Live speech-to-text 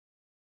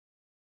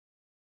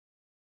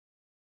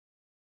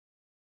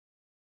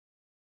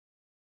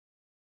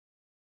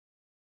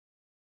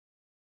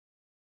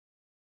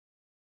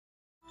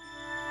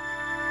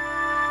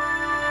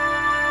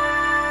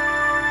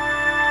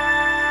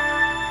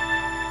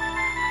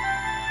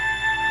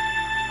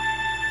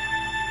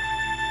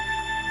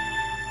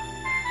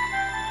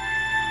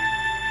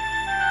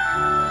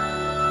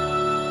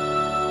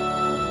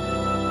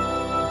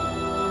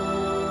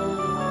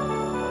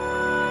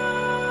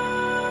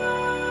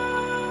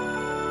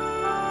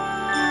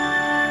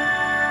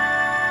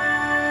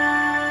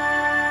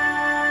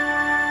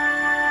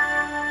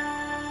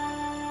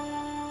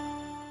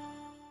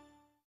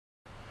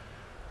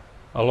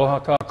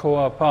Aloha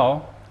kakoa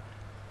pau,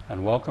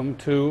 and welcome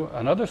to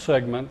another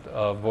segment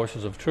of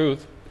Voices of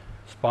Truth,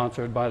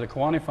 sponsored by the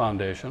Kiwani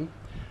Foundation.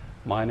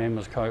 My name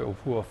is Kai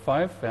Opua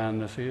Fife,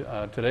 and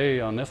today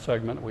on this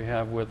segment we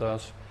have with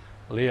us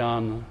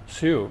Leon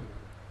Siu.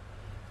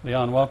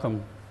 Leon,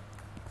 welcome.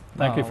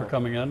 Thank you for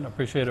coming in.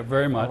 Appreciate it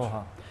very much.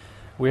 Aloha.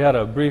 We had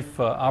a brief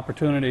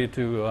opportunity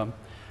to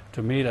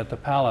meet at the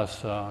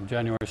Palace on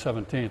January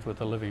 17th with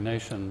the Living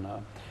Nation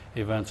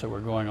events that were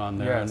going on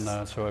there. Yes.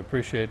 And so I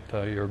appreciate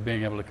your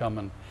being able to come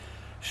and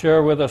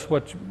share with us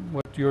what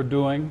you're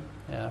doing,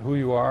 who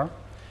you are.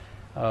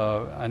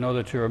 I know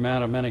that you're a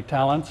man of many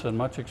talents and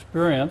much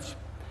experience.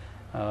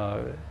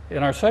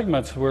 In our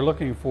segments, we're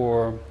looking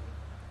for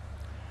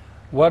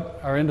what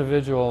our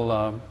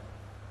individual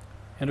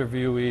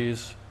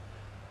interviewees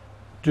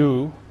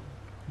do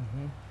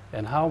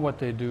and how what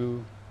they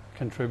do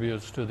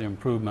contributes to the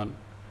improvement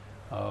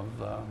of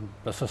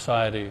the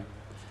society,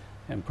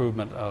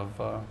 improvement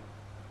of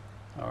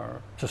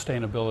our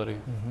sustainability,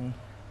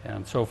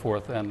 and so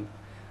forth. And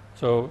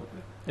so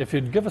if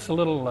you'd give us a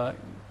little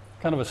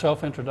kind of a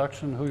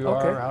self-introduction, who you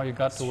are, how you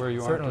got to where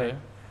you are today.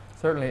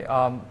 Certainly.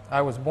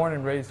 I was born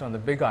and raised on the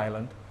Big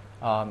Island.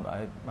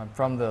 I'm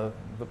from the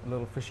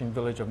little fishing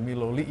village of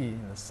Miloli'i,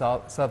 in the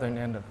southern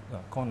end of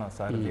Kona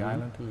side of the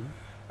island.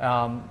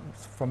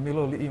 From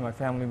Miloli'i, my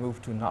family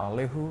moved to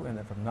Na'alehu, and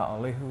then from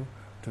Na'alehu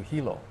to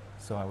Hilo.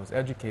 So I was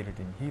educated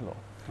in Hilo.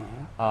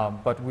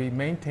 But we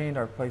maintained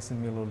our place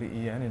in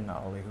Miloli'i and in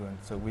Na'alehu, and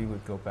so we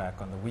would go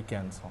back on the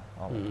weekends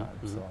all the time.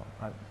 So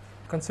I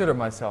consider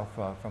myself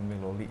from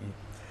Miloli'i.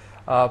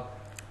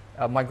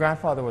 My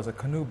grandfather was a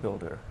canoe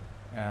builder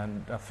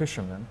and a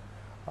fisherman.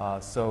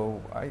 So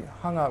I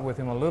hung out with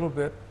him a little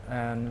bit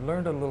and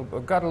learned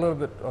got a little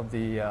bit of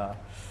the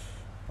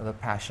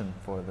passion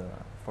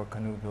for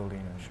canoe building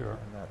and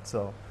that.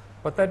 So,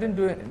 but I didn't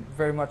do it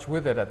very much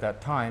with it at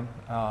that time.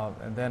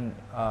 And then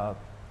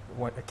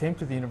when I came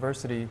to the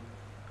university,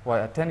 I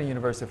attended the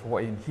University of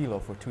Hawaii in Hilo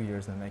for 2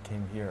 years, and then I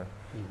came here.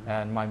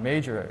 And my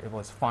major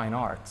was fine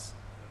arts.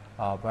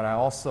 But I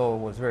also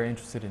was very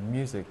interested in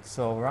music.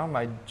 So around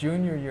my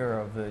junior year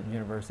of the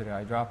university,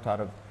 I dropped out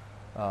of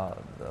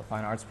the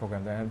fine arts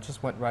program there and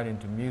just went right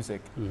into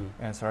music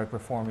and started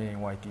performing in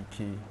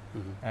Waikiki.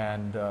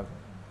 And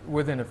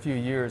within a few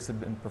years, I've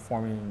been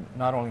performing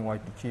not only in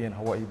Waikiki and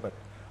Hawaii, but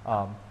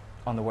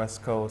on the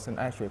West Coast and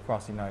actually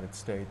across the United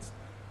States.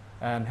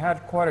 And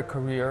had quite a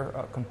career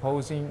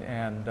composing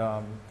and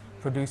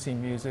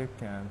producing music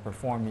and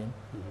performing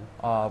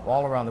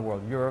all around the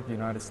world, Europe,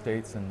 United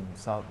States, and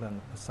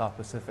South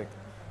Pacific.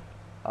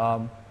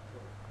 And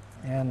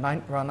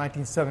around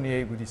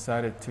 1978, we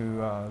decided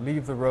to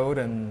leave the road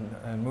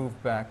and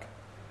move back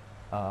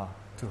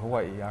to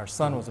Hawaii. Our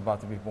son was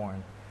about to be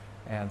born.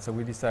 And so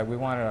we decided we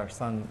wanted our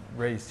son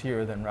raised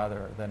here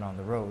rather than on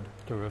the road.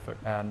 Terrific.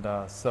 And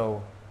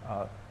so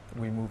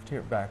we moved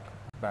here back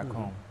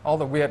home.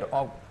 Although we had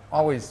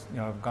always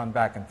gone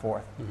back and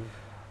forth.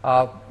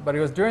 But it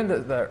was during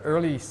the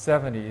early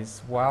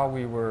 70s, while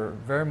we were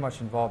very much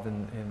involved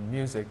in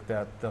music,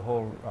 that the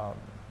whole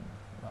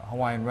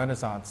Hawaiian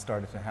Renaissance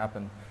started to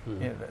happen.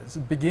 It's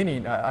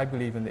beginning, I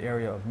believe, in the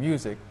area of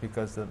music,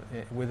 because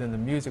within the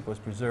music was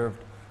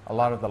preserved a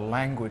lot of the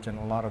language and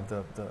a lot of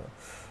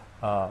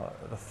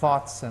the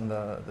thoughts and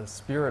the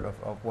spirit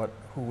of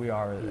who we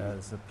are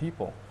as a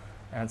people.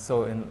 And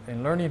so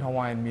in learning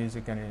Hawaiian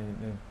music and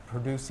in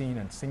producing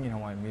and singing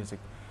Hawaiian music,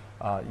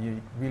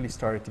 you really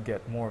started to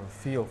get more of a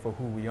feel for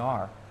who we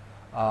are.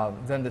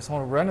 Then this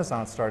whole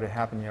Renaissance started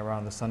happening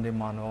around the Sunday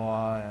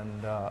Manoa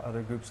and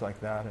other groups like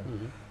that.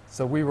 And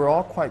so we were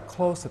all quite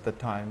close at the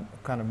time,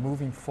 kind of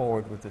moving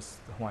forward with this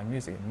Hawaiian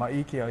music.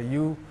 Ma'ike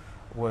Aiu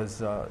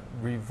was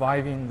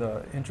reviving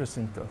the interest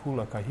in the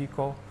hula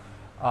kahiko.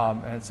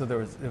 And so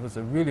it was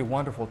a really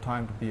wonderful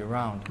time to be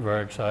around.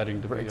 Very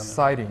exciting to be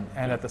exciting.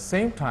 And at the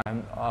same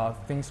time,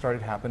 things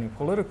started happening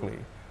politically.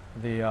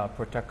 The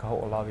Protect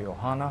Kaho'olawe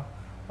Ohana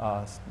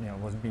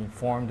was being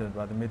formed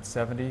by the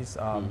mid-70s.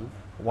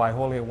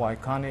 Waihole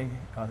Waikane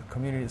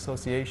Community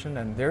Association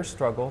and their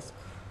struggles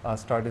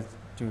started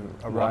to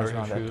arise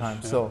around that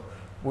time. So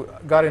we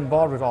got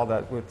involved with all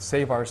that, with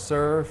Save Our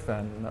Surf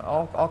and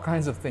all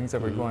kinds of things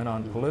that were going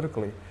on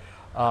politically.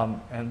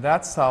 And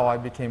that's how I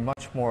became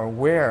much more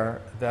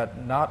aware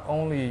that not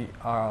only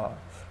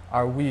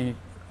are we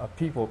a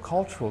people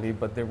culturally,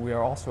 but that we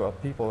are also a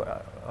people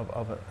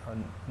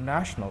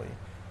nationally.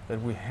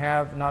 That we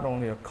have not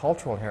only a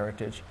cultural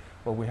heritage,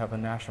 but we have a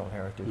national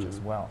heritage as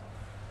well.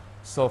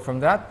 So from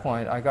that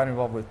point, I got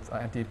involved with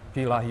Auntie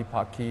Pilahi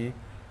Paki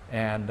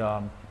and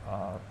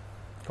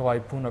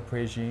Kawai Puna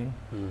Prejin,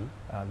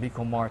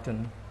 Liko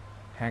Martin,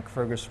 Hank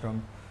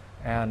Fergustrom,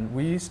 and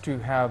we used to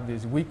have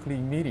these weekly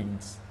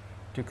meetings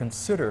to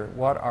consider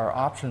what our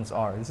options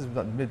are. This is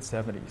the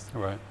mid-70s.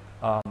 Right.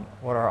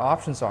 What our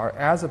options are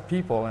as a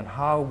people and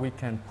how we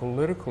can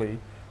politically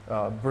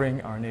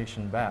bring our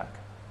nation back.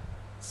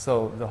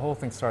 So the whole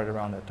thing started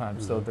around that time.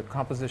 So the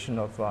composition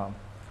of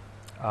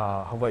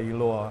Hawaii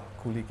Loa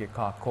Kulike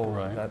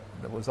Kako,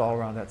 that was all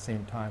around that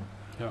same time.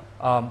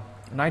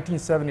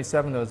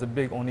 1977, there was a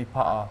big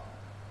Onipa'a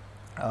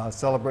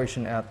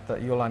celebration at the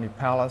Iolani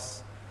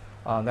Palace.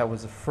 That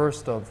was the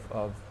first of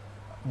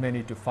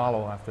many to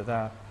follow after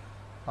that.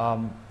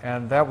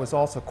 And that was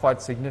also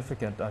quite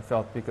significant, I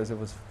felt, because it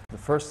was the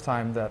first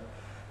time that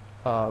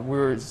we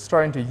were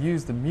starting to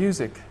use the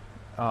music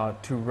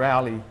to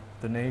rally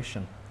the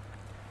nation.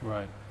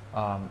 Right.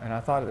 And I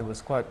thought it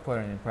was quite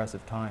an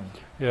impressive time.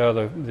 Yeah,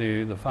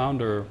 the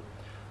founder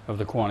of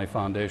the Kiwane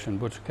Foundation,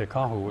 Butch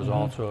Kekahu, was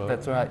also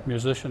That's a right.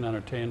 musician,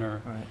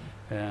 entertainer, Right.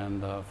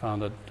 and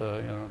found that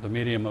the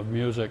medium of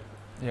music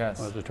Yes.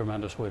 was a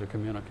tremendous way to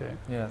communicate.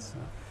 Yes.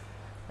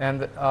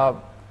 And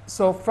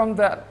so from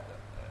that,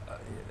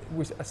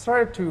 we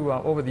started to,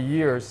 over the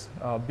years,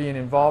 being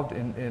involved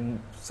in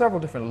several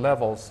different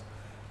levels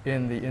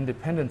in the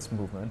independence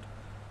movement,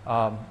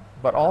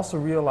 but also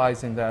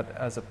realizing that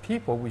as a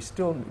people, we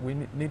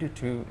needed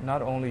to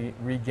not only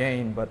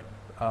regain, but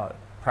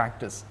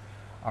practice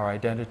our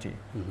identity.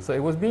 Mhm. So it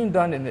was being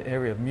done in the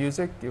area of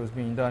music, it was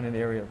being done in the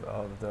area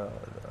of the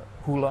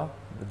hula,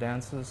 the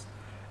dances,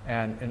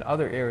 and in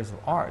other areas of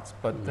arts.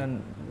 But Mhm.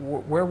 then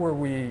where were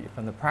we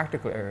in the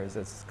practical areas?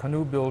 It's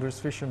canoe builders,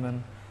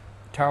 fishermen,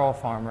 taro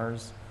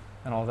farmers,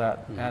 and all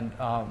that. Mhm. And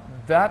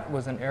that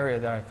was an area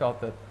that I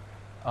felt that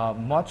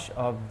much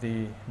of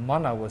the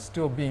mana was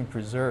still being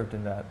preserved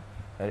in that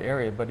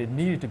area, but it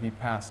needed to be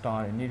passed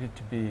on. It needed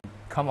to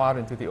come out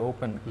into the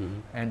open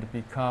Mhm. and to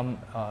become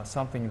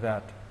something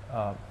that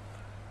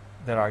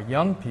our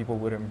young people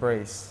would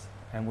embrace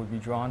and would be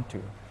drawn to.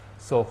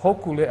 So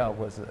Hokulea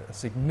was a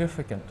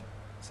significant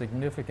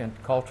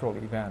cultural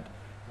event,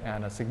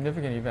 and a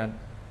significant event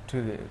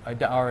to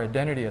our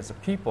identity as a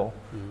people,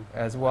 Mhm.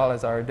 as well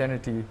as our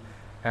identity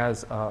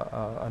as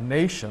a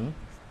nation,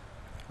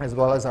 as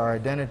well as our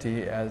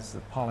identity as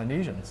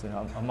Polynesians,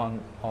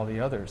 among all the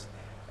others.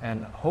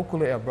 And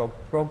Hokulea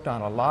broke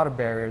down a lot of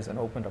barriers and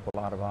opened up a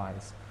lot of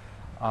eyes.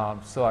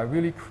 So I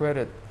really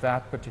credit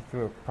that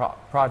particular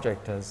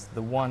project as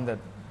the one that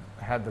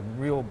had the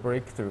real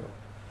breakthrough.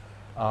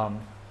 Well,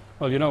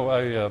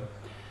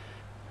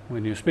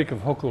 when you speak of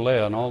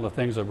Hokulea and all the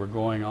things that were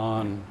going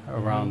on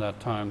around that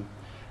time,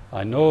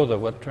 I know that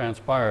what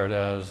transpired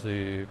as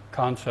the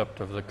concept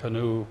of the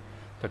canoe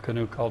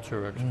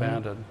culture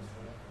expanded,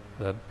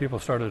 that people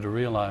started to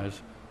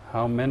realize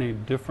how many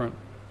different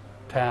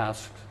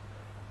tasks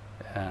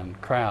and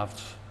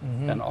crafts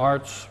and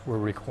arts were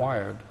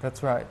required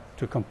That's right.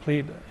 to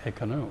complete a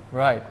canoe.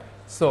 Right.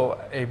 So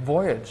a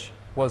voyage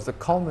was the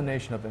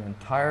culmination of an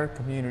entire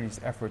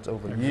community's efforts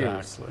over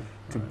years Exactly.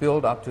 to Right.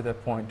 build up to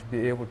that point, to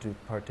be able to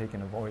partake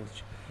in a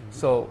voyage.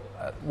 So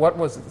what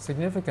was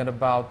significant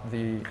about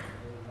the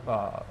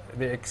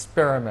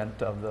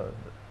experiment of the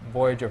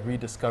voyage of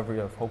rediscovery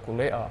of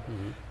Hokulea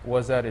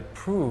was that it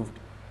proved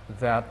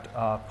that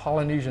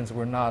Polynesians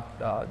were not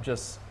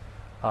just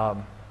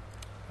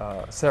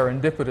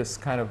serendipitous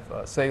kind of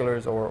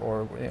sailors,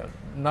 or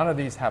none of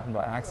these happened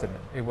by accident.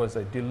 It was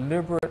a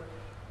deliberate,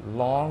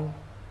 long,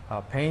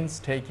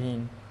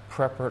 painstaking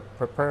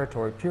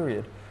preparatory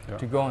period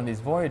to go on these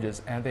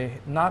voyages, and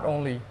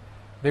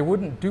they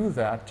wouldn't do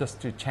that just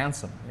to chance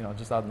them,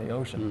 just out in the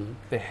ocean.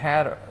 They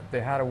had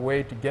a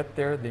way to get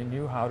there. They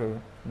knew how to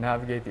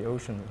navigate the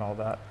ocean and all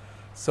that.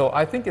 So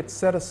I think it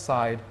set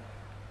aside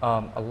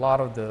a lot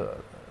of the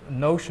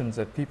notions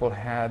that people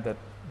had that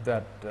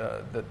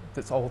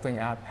this whole thing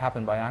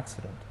happened by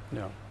accident.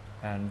 Yeah.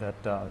 And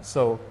that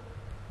so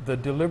the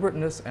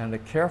deliberateness and the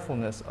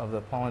carefulness of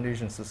the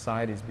Polynesian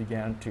societies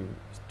began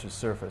to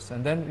surface.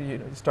 And then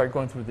you start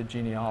going through the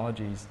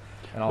genealogies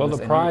and all Well, this.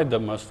 the pride that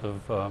must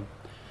have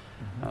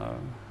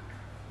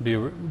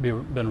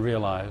been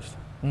realized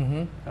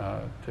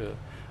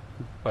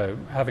by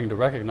having to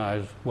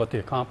recognize what the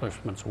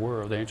accomplishments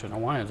were of the ancient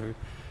Hawaiians.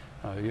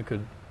 You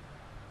could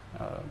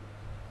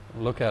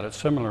look at it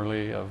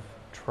similarly of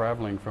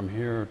traveling from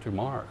here to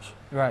Mars.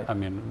 Right. I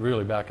mean,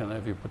 really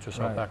if you put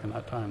yourself Right. back in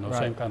that time, those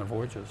Right. same kind of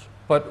voyages.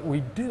 But we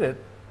did it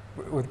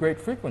with great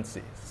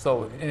frequency.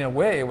 So in a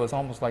way, it was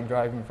almost like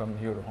driving from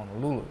here to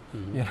Honolulu.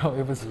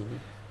 It was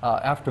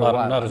after a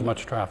while. Not as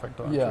much traffic,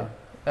 though. I'm Yeah. sure.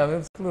 I mean, it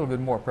was a little bit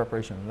more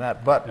preparation than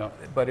that, but Yeah.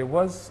 but it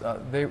was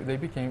they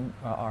became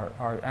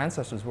our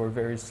ancestors were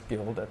very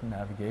skilled at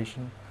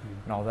navigation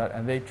and all that,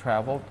 and they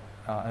traveled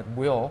at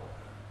will,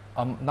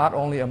 not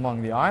only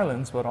among the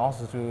islands but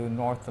also to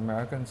North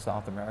America and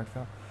South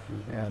America,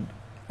 and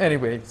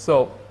anyway,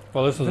 so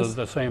Well, this is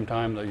the same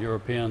time that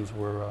Europeans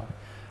were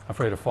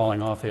afraid of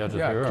falling off the edge of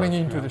the earth.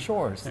 clinging to Yeah. the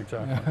shores.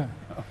 Exactly.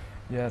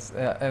 Yes,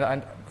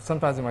 and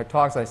sometimes in my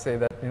talks I say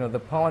that the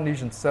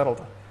Polynesians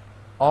settled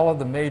all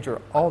the major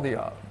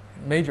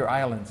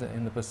islands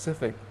in the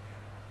Pacific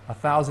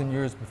 1,000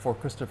 years before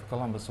Christopher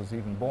Columbus was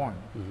even born.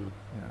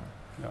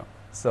 Yeah.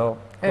 So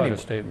Quite anyway, a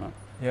statement.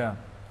 yeah.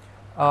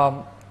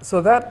 So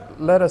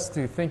that led us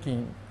to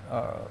thinking.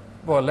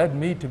 Led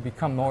me to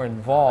become more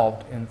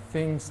involved in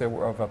things that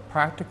were of a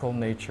practical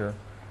nature,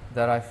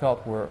 that I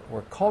felt were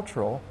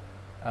cultural,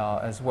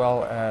 as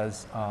well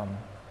as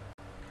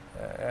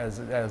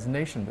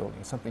nation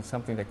building,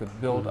 something that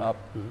could build up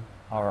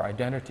our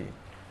identity.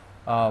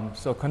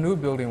 So canoe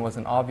building was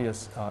an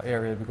obvious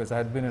area because I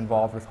had been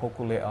involved with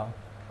Hokulea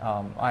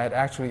I had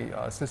actually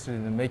assisted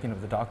in the making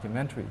of the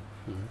documentary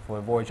for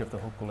a Voyage of the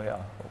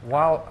Hokulea.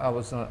 While I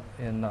was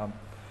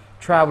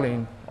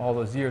traveling all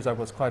those years, I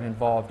was quite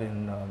involved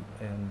in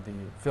the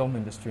film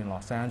industry in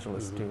Los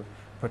Angeles, too,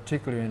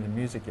 particularly in the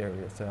music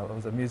area. So I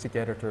was a music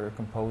editor,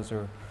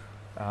 composer,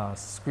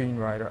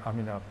 screenwriter,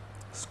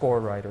 score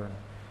writer,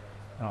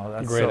 and all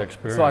that. Great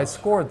experience. So I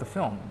scored the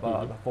film,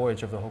 The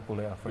Voyage of the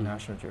Hokulea, for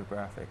National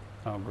Geographic.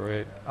 Oh,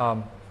 great.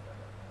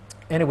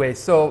 Anyway,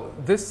 so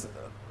this,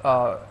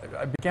 I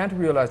began to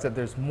realize that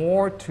there's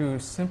more to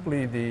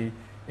simply the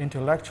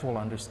intellectual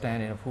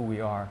understanding of who we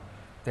are.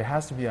 There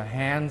has to be a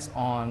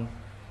hands-on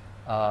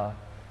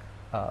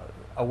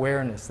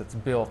awareness that's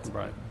built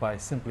by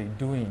simply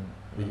doing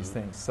these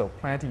things. So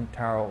planting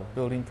taro,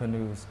 building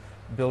canoes,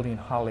 building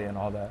hale and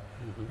all that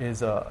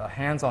is a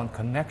hands-on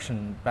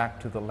connection back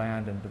to the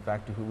land and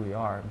back to who we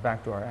are,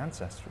 back to our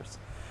ancestors.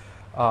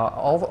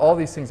 All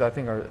these things I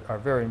think are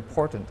very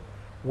important.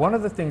 One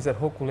of the things that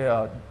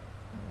Hokulea,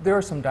 there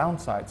are some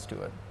downsides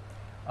to it.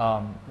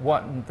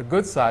 The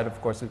good side, of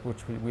course,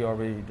 which we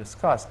already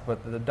discussed,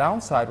 but the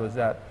downside was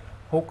that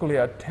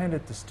Hokulea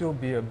tended to still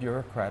be a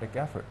bureaucratic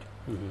effort.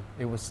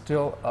 It was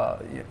still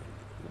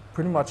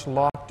pretty much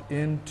locked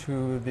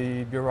into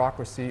the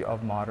bureaucracy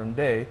of modern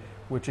day,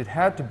 which it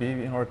had to be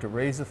in order to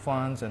raise the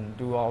funds and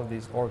do all of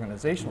these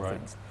organizational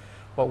things.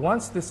 But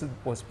once this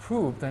was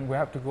proved, then we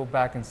have to go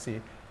back and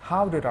see,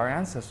 how did our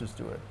ancestors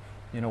do it?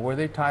 Were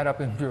they tied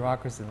up in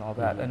bureaucracy and all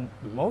that? And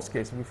in most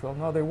cases, we feel,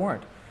 no, they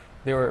weren't.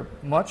 They were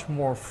much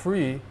more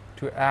free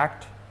to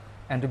act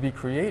and to be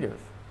creative.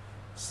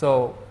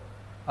 So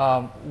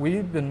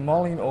we've been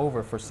mulling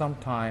over for some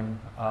time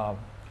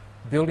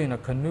building a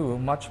canoe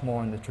much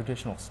more in the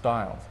traditional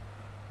styles.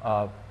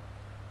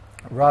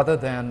 Rather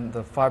than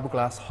the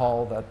fiberglass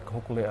hull that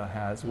Hokulea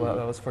has, well,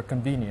 that was for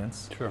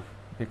convenience,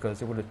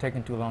 because it would have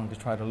taken too long to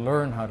try to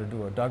learn how to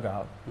do a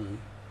dugout.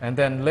 And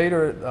then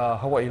later,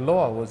 Hawaii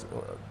Loa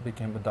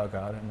became a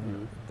dugout,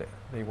 and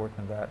they worked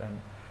on that.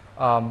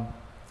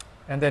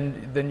 And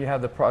then you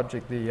have the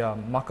project, the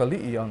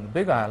Makali'i on the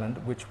Big Island,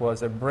 which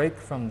was a break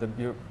from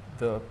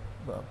the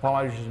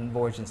Polynesian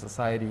Voyaging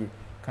Society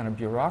kind of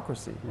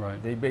bureaucracy.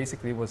 They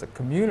basically was a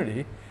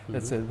community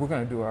that said, we're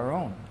going to do our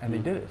own, and they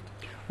did it.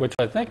 Which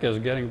I think is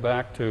getting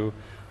back to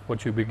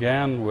what you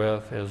began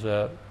with, is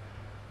that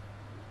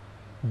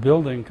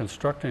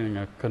constructing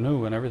a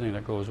canoe and everything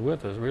that goes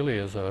with it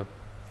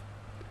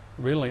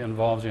really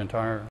involves the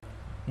entire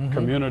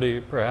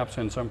community, perhaps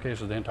in some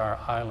cases the entire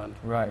island.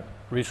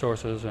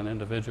 Resources and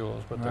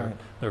individuals, but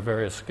their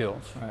various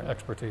skills,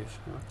 expertise.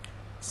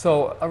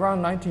 So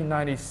around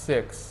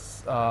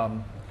 1996,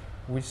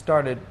 we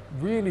started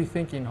really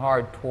thinking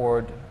hard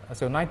toward,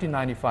 so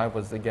 1995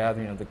 was the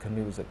gathering of the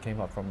canoes that came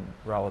up from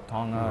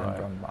Rarotonga and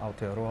from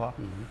Aotearoa.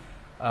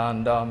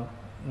 And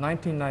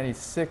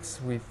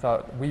 1996, we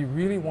thought we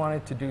really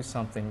wanted to do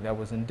something that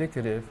was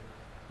indicative,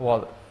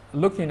 well,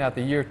 looking at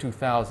the year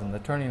 2000, the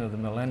turning of the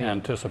millennium.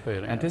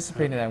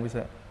 Anticipating that, we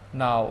said,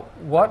 now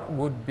what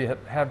would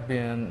have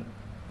been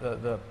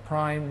the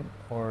prime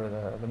or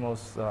the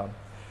most,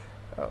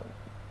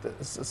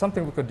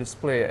 something we could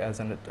display as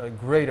a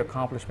great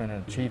accomplishment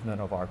and achievement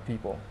of our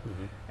people.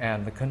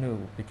 And the canoe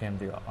became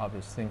the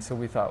obvious thing. So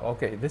we thought,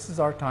 okay, this is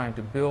our time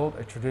to build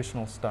a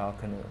traditional style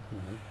canoe.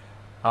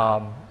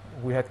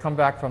 We had come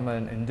back from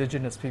an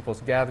indigenous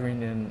peoples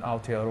gathering in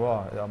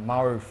Aotearoa, a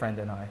Maori friend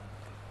and I.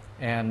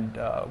 And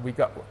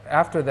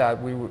after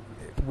that, we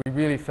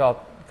really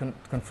felt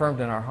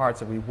confirmed in our hearts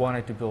that we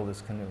wanted to build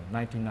this canoe,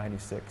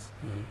 1996.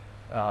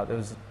 It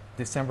was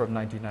December of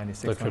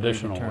 1996. The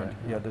traditional way.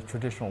 Yeah, the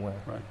traditional way.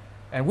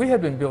 And we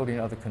had been building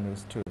other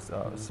canoes too,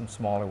 some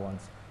smaller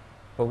ones.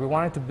 But we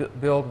wanted to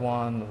build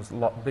one that was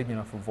big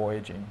enough for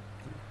voyaging.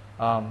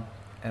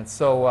 And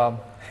so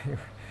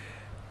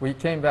we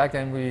came back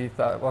and we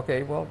thought,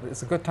 okay, well,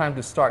 it's a good time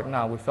to start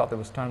now. We felt it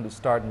was time to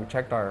start, and we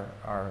checked our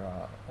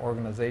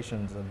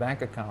organization's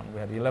bank account. We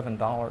had $11.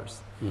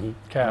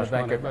 Cash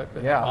money.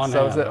 Yeah,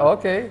 so we said,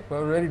 okay,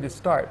 we're ready to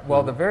start.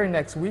 Well, the very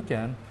next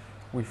weekend,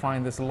 we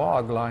find this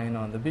log lying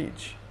on the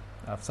beach.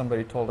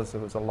 Somebody told us it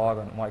was a log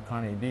on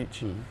Waikane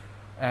Beach,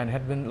 and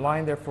had been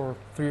lying there for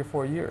 3 or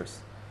 4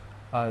 years.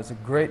 It's a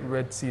great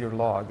red cedar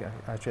log.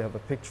 I actually have a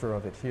picture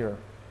of it here.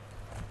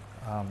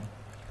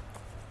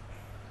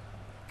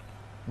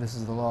 This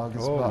is the log.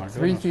 It's about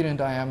 3 feet in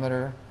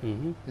diameter.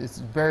 It's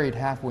buried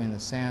halfway in the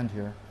sand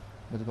here,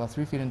 but about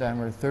 3 feet in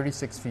diameter,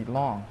 36 feet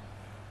long.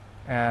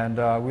 And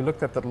we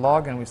looked at the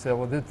log and we said,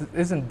 well, this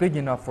isn't big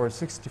enough for a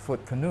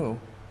 60-foot canoe.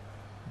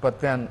 But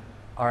then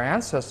our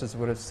ancestors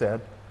would have said,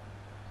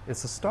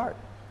 it's a start.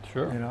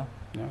 Sure. You know?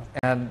 Yeah.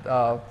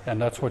 And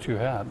that's what you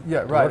had. Yeah,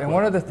 right. And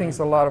one of the things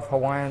a lot of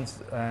Hawaiians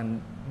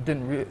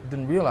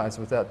didn't realize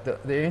was that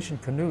the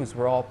ancient canoes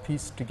were all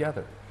pieced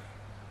together,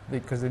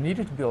 because they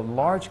needed to build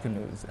large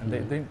canoes, and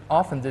they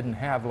often didn't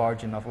have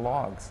large enough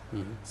logs.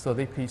 So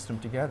they pieced them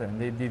together, and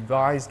they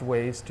devised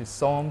ways to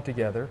sew them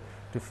together,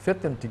 to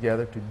fit them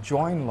together, to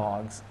join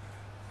logs.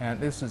 And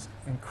this is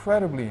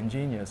incredibly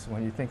ingenious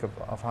when you think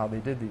of how they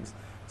did these.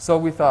 So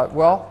we thought,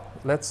 well,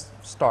 let's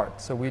start.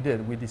 So we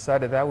did. We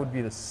decided that would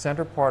be the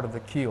center part of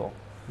the keel.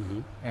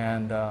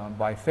 And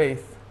by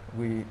faith,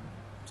 we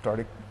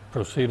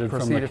Proceeded from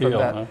the proceeded keel. from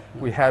that. Huh?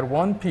 We had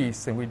one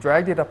piece, and we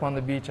dragged it up on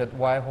the beach at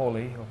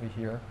Waihole over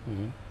here.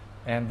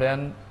 And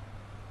then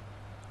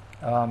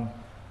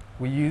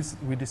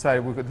we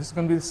decided this is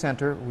going to be the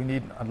center. We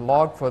need a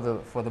log for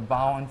the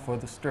bow and for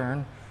the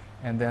stern,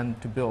 and then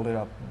to build it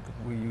up,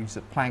 we used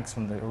planks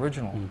from the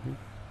original.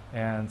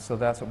 And so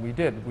that's what we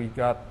did. We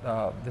got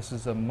this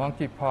is a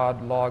monkey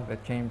pod log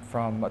that came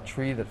from a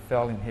tree that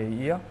fell in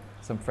Heia.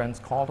 Some friends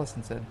called us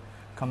and said,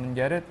 "Come and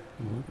get it.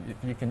 If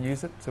you can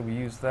use it." So we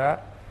used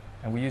that,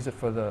 and we use it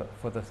for the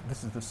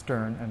this is the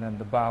stern, and then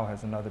the bow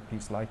has another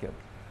piece like it.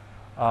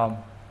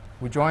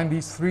 We joined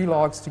these 3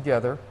 logs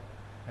together,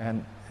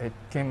 and it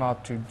came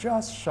out to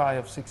just shy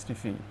of 60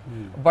 feet.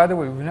 By the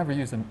way, we never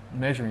used a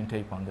measuring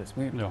tape on this.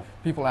 No.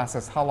 People ask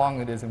us how long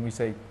it is, and we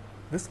say,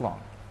 this long.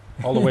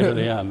 All the way to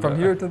the end. From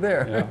here to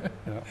there.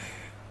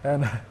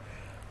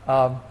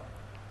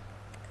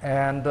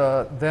 And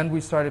then we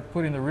started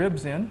putting the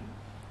ribs in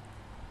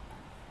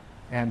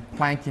and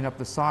planking up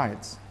the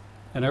sides.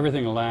 And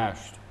everything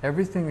lashed.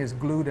 Everything is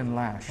glued and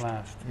lashed.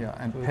 Yeah,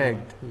 and Glued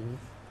pegged.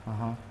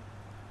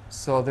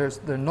 So there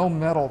are no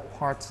metal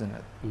parts in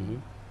it.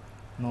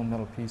 No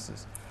metal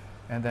pieces.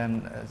 And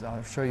then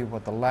I'll show you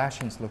what the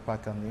lashings look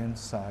like on the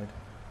inside.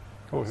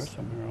 Oh, here's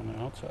some here on the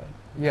outside.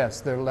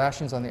 Yes, there are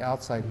lashings on the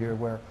outside here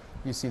where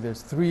you see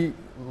there's 3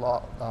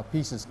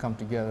 pieces come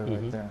together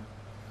right there.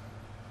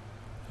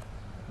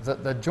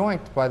 The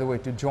joint, by the way,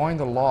 to join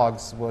the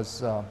logs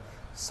was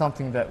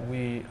something that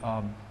we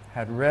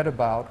had read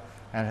about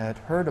and had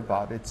heard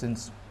about. It's in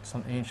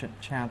some ancient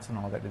chants and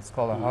all that. It's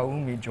called a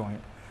haumi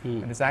joint.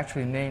 And it's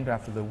actually named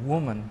after the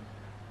woman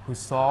who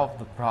solved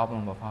the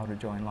problem of how to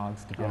join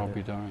logs together. I'll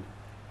be darned.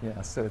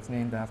 Yeah, so it's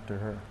named after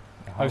her.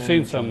 I've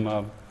seen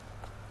some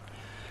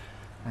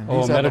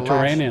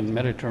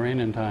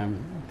Mediterranean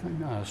time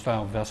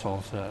style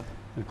vessels that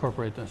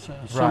incorporate this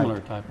similar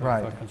type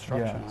of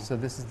construction. Yeah. So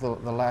this is the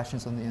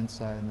lashings on the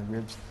inside and the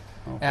ribs.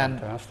 Oh, and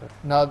fantastic.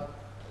 Now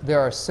there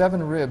are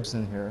 7 ribs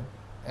in here,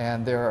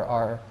 and there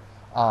are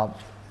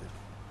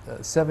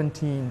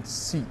 17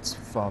 seats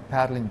for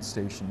paddling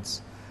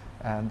stations.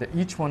 And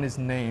each one is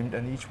named,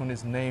 and each one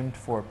is named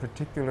for a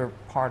particular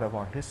part of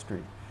our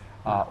history,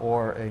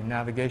 or a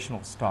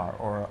navigational star,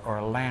 or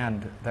a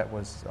land that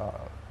was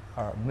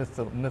our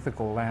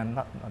mythical land,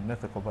 not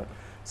mythical, but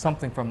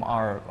something from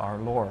our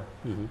lore.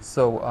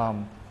 So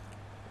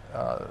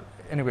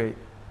anyway,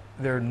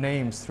 there are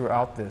names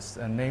throughout this,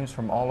 and names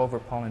from all over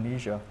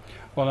Polynesia.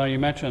 Well, now you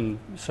mentioned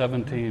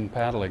 17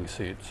 paddling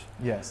seats.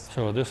 Yes.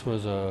 So this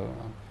was a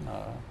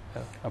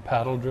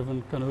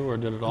paddle-driven canoe, or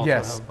did it also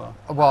yes. have?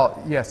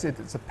 Well, yes,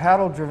 it's a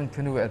paddle-driven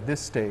canoe at this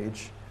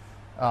stage.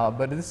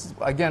 But this is,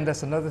 again,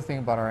 that's another thing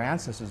about our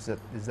ancestors,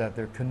 is that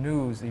their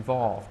canoes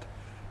evolved.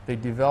 They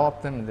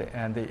developed them,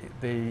 and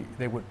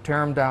they would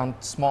tear them down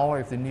smaller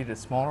if they needed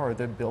smaller, or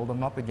they'd build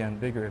them up again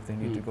bigger if they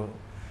need to go.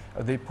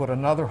 They put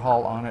another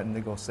hull on it and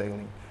they go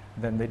sailing.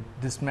 Then they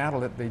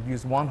dismantle it. They'd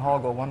use one hull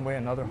go one way,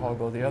 another hull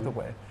go the other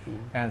way.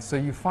 And so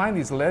you find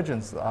these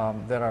legends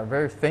that are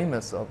very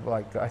famous of,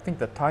 like, I think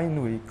the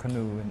Tainui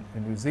canoe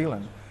in New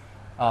Zealand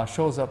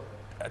shows up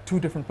at 2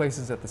 different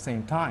places at the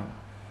same time.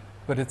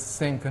 But it's the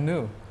same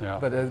canoe. Yeah.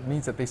 But it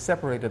means that they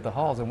separated the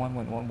hulls, and one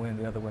went one way and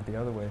the other went the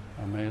other way.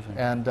 Amazing.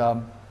 And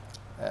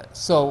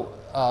so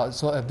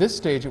at this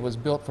stage, it was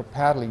built for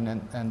paddling,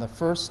 and the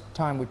first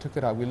time we took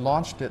it out, we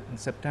launched it in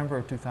September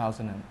of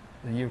 2000,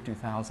 the year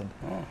 2000.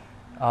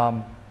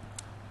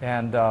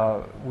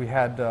 We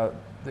had, the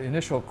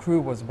initial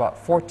crew was about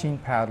 14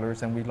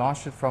 paddlers, and we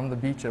launched it from the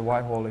beach at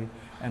Waihole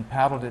and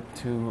paddled it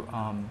to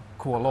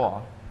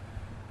Kualoa,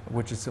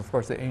 which is, of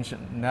course, the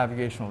ancient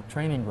navigational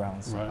training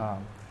grounds. Right.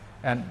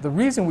 And the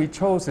reason we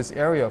chose this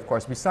area, of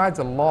course, besides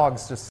the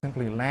logs just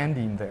simply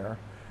landing there,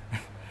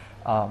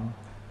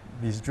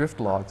 these drift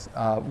logs,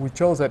 we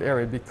chose that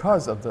area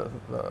because of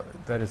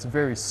that it's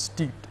very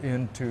steeped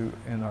in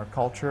our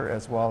culture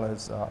as well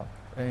as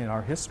in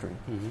our history.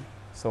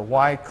 So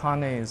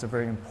Waikane is a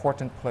very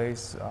important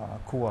place.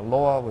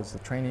 Kualoa was the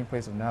training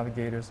place of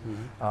navigators.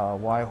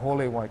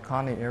 Waihole,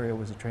 Waikane area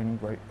was the training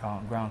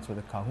grounds for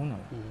the kahuna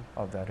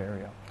of that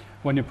area.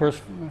 When you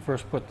first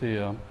put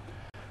the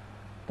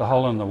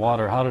hull in the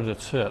water, how did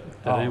it sit?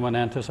 Did anyone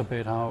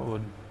anticipate how it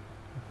would?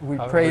 We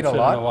prayed a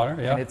lot, in the water?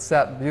 Yeah. and it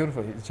sat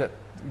beautifully. It's just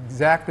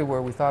exactly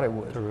where we thought it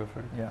would.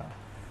 Terrific. Yeah.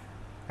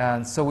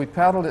 And so we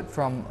paddled it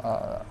from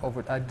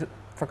over.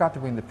 Forgot to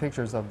bring the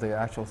pictures of the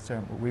actual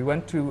ceremony. We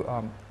went to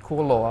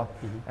Kualoa,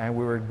 and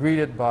we were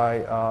greeted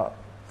by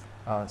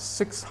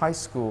 6 high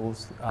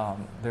schools,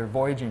 their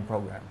voyaging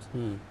programs,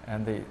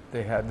 and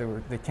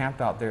they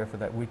camped out there for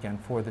that weekend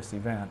for this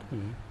event,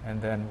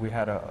 and then we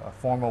had a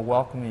formal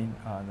welcoming,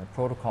 the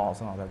protocols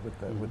and all that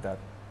with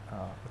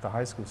the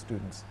high school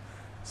students.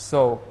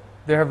 So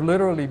there have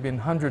literally been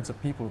hundreds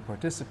of people who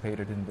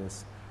participated in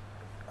this,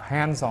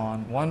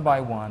 hands-on, one by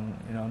one.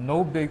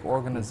 No big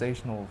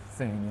organizational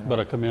thing. But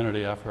a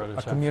community effort.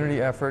 A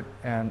community effort,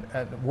 and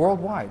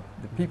worldwide,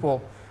 the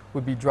people.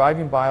 would be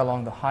driving by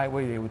along the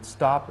highway. They would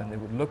stop and they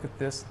would look at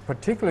this,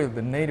 particularly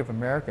the Native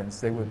Americans.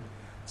 They would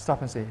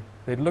stop and say,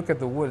 they'd look at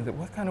the wood and say,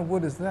 what kind of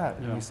wood is that?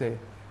 And we say,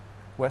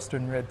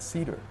 Western red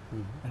cedar.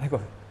 And they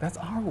go, that's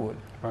our wood.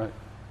 Right.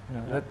 You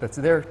know, that's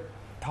their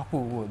tapu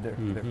wood, their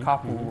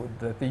kapu wood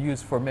that they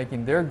use for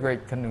making their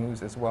great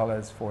canoes as well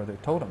as for their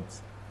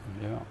totems.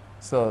 Yeah.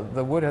 So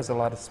the wood has a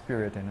lot of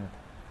spirit in it.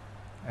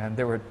 And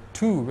there were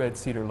 2 red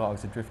cedar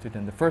logs that drifted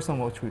in. The first one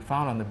which we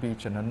found on the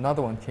beach, and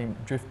another one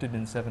drifted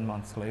in 7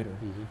 months later.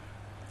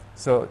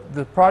 So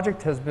the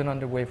project has been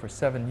underway for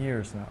 7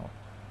 years now.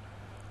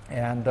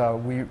 And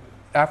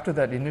after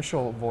that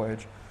initial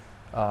voyage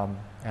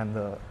and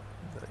the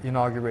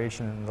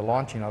inauguration and the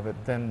launching of it,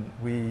 then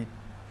we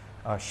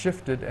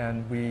shifted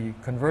and we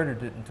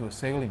converted it into a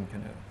sailing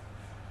canoe.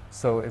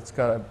 So it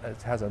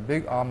has a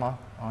big ama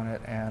on it,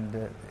 and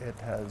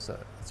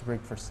it's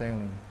rigged for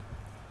sailing.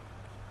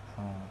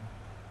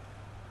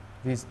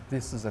 This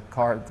is the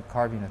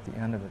carving at the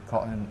end of it.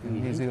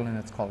 In New Zealand,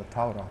 it's called a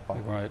taurapa.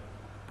 Right.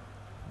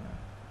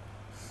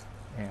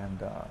 Yeah.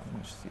 And let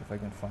me see if I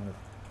can find a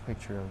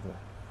picture of the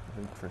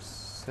rig for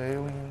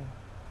sailing.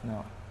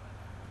 No,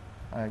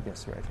 I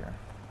guess right here.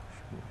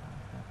 Should be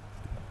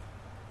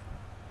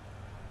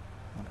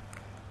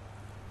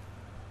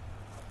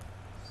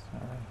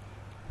Sorry.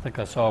 I think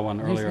I saw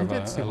one earlier of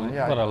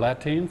yeah. a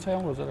lateen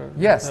sail? Was it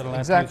yes, a lateen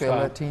exactly,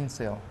 style? a lateen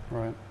sail.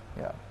 Right.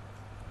 Yeah.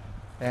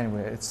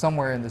 Anyway, it's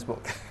somewhere in this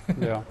book.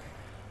 Yeah.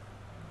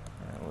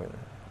 Where it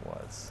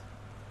was.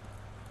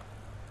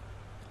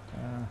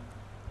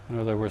 You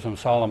know, there were some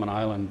Solomon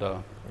Island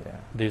Yeah.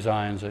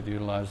 designs that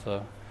utilized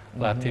the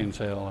lateen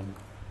sail,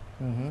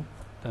 and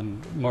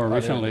then more There it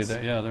recently, is.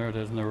 there it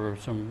is. And there were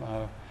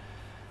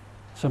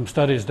some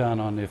studies done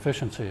on the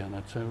efficiency, and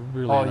it's a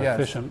really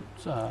efficient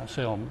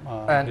sail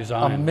And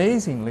design.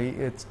 amazingly,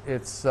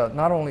 it's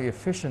not only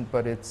efficient,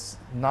 but it's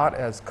not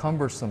as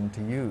cumbersome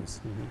to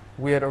use.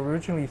 We had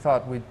originally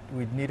thought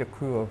we'd need a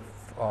crew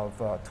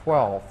of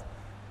 12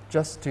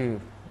 just to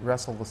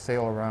wrestle the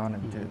sail around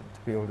and to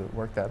be able to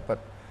work that. But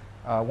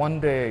one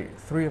day,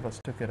 3 of us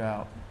took it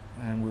out,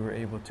 and we were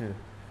able to.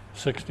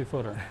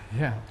 60-footer.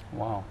 Yeah.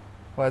 Wow.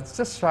 Well, it's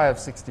just shy of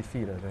 60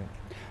 feet, I think.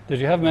 Did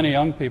you have many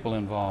young people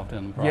involved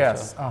in the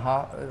process?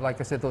 Yes.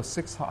 Like I said, those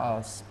 6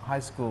 high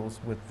schools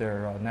with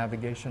their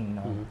navigation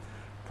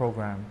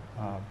program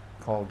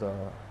called,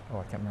 I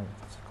can't remember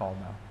what it's called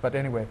now. But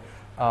anyway,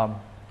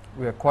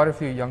 we had quite a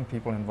few young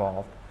people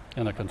involved.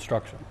 In the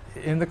construction?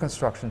 In the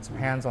construction, some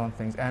hands-on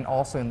things, and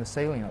also in the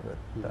sailing of it.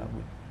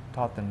 We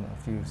taught them a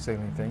few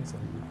sailing things,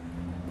 and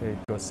they'd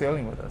go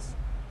sailing with us.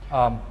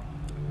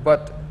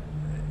 But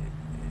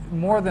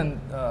more than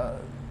the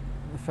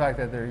fact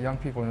that there are young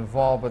people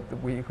involved, but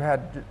we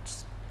had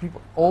people,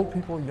 old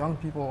people, young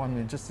people, I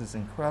mean, just this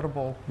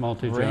incredible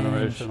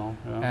multi-generational,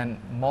 and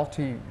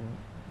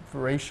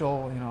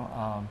multi-racial, you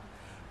know.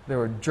 There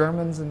were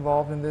Germans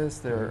involved in this,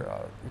 there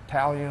were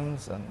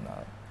Italians and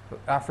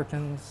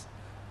Africans,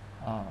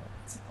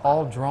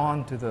 all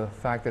drawn to the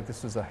fact that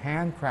this was a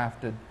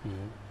handcrafted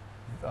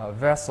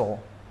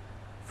vessel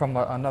from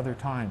another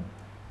time,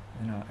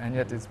 you know, and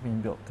yet it's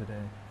being built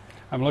today.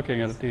 I'm looking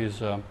at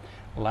these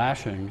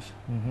lashings,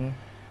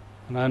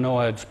 and I know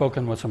I had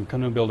spoken with some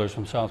canoe builders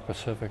from South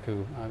Pacific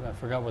who, I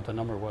forgot what the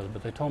number was,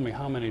 but they told me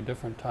how many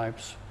different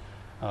types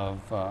of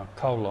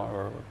kaula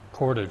or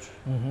cordage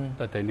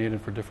that they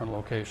needed for different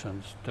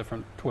locations,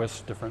 different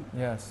twists, different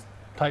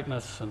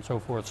tightness and so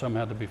forth. Some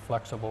had to be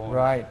flexible,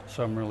 right?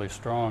 Some really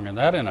strong, and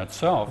that in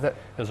itself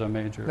is a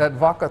major. That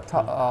waka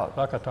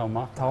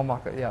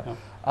taumaka, yeah.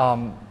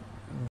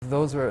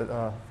 Those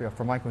are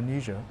from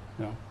Micronesia.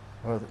 Yeah.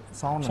 Or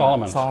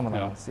Solomon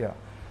Islands, yeah.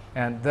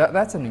 And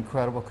that's an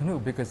incredible canoe,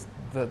 because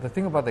the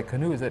thing about the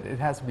canoe is that it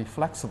has to be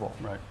flexible.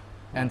 Right.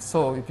 And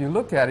so if you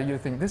look at it, you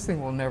think this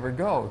thing will never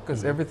go,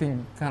 because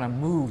everything kind of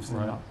moves, you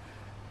know.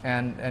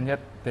 And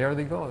yet there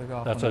they go. They go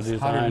off that's on a this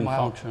design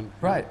 100-mile function.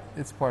 Right.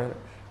 It's part of it.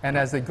 And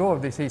as they go,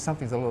 if they say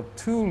something's a little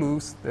too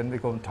loose, then they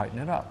go and tighten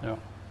it up. Yeah.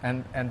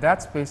 And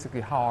that's basically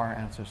how our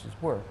ancestors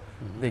were.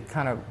 They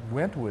kind of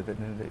went with it,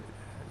 and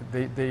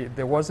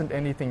there wasn't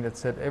anything that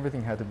said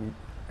everything had to be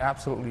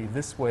absolutely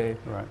this way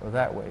or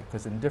that way,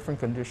 because in different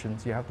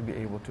conditions you have to be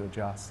able to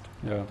adjust.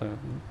 Yeah, the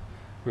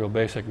real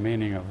basic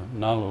meaning of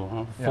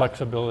nalu,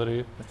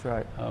 flexibility. That's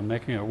right.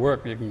 Making it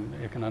work.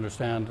 You can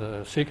understand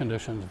sea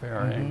conditions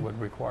varying would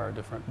require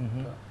different.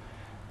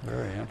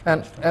 Very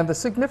interesting. And the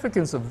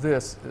significance of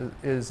this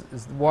is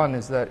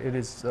that it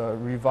is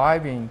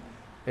reviving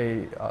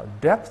a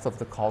depth of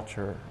the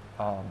culture.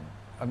 I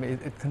mean,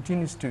 it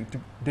continues to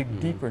dig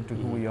deeper into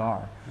who we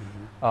are.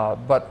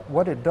 But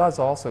what it does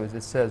also is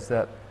it says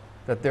that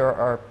there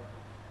are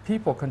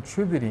people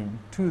contributing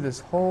to this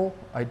whole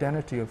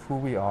identity of who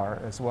we are,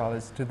 as well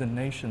as to the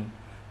nation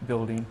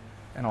building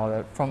and all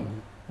that, from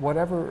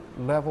whatever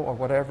level or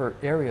whatever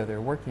area they're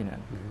working in.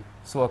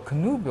 So a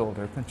canoe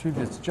builder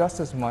contributes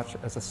just as much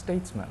as a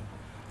statesman,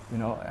 you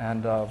know,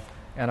 and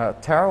a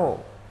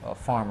taro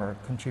farmer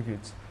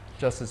contributes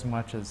just as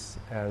much as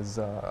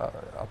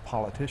a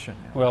politician.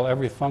 You know. Well,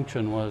 every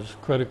function was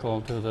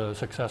critical to the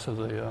success of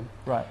the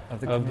Right,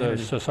 of the of the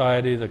community.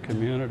 society, the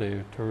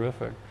community.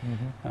 Terrific.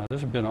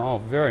 This has been all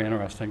very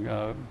interesting.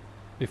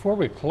 Before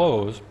we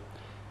close,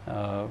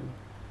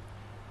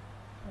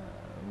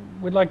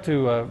 we'd like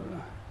to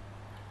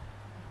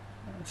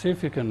see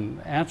if you can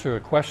answer a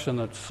question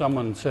that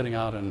someone sitting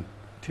out in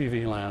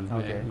TV land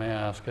may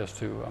ask as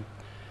to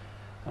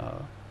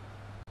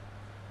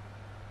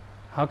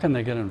how can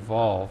they get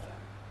involved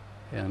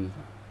in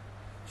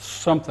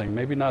something,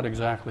 maybe not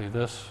exactly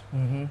this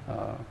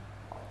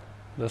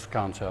this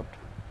concept,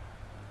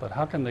 but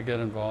how can they get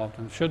involved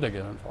and should they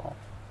get involved?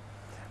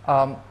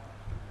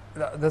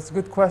 That's a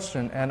good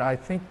question, and I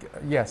think,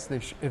 yes,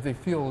 if they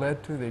feel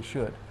led to, they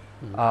should.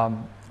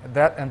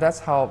 That's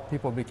how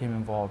people became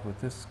involved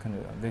with this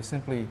canoe. They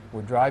simply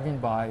were driving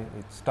by,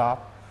 they'd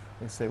stop,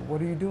 they'd say,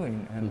 "What are you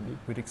doing?" And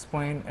we'd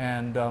explain,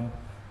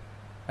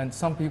 and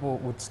some people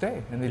would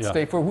stay, and they'd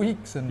stay for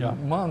weeks and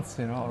months,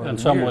 you know, or and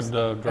some years.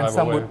 would drive and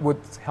some away.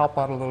 would help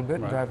out a little bit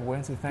and Right. drive away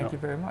and say, "Thank you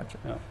very much."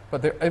 Yeah.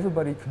 But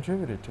everybody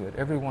contributed to it.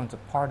 Everyone's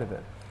a part of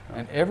it.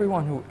 And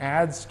everyone who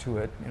adds to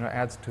it, you know,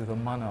 adds to the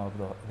mana of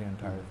the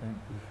entire thing.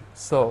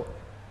 So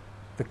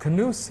the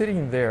canoe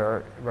sitting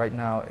there right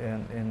now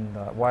in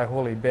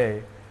Waihole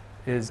Bay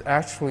is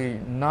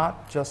actually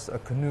not just a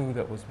canoe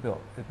that was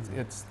built.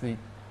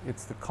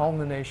 It's the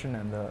culmination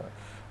and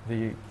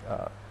the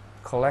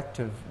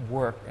collective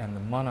work and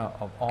the mana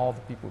of all the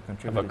people who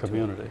contributed Of a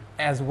community. to it,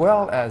 as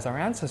well as our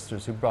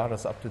ancestors who brought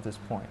us up to this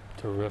point.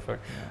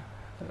 Terrific.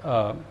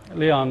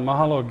 Leon,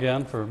 mahalo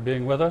again for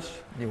being with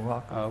us. You're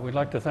welcome. We'd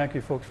like to thank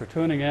you folks for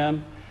tuning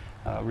in.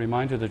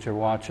 Remind you that you're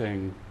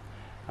watching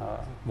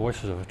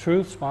Voices of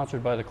Truth,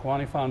 sponsored by the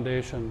Kiwani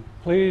Foundation.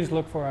 Please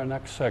look for our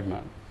next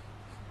segment.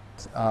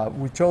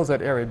 We chose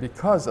that area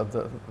because of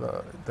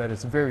that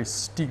it's very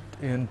steeped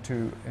in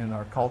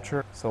our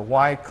culture. So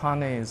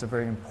Waikane is a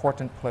very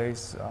important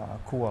place.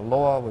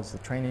 Kualoa was the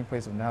training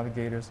place of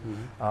navigators.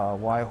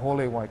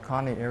 Waihole,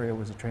 Waikane area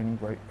was the training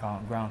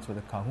grounds for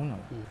the kahuna.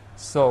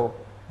 So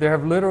there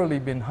have literally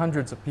been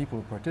hundreds of people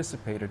who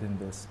participated in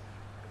this,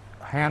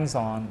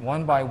 hands-on,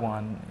 one by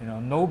one. You know,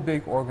 no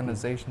big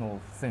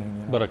organizational thing.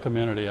 You know. But a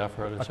community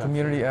effort. A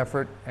community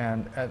effort,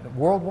 and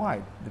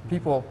worldwide, the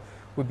people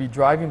would be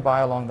driving by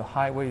along the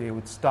highway, they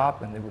would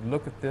stop and they would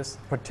look at this,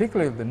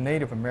 particularly the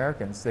Native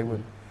Americans, they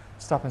would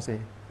stop and say,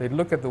 they'd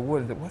look at the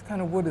wood, and say, "What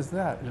kind of wood is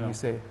that?" And we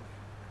say,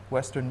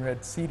 "Western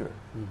red cedar."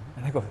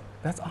 And they go,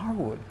 "That's our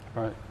wood."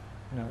 Right.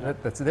 You know,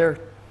 that's their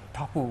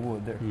tapu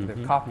wood, their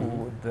kapu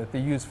wood that they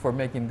use for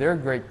making their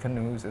great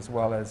canoes as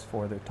well as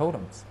for their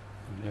totems.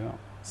 Yeah.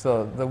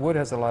 So the wood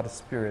has a lot of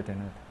spirit in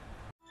it.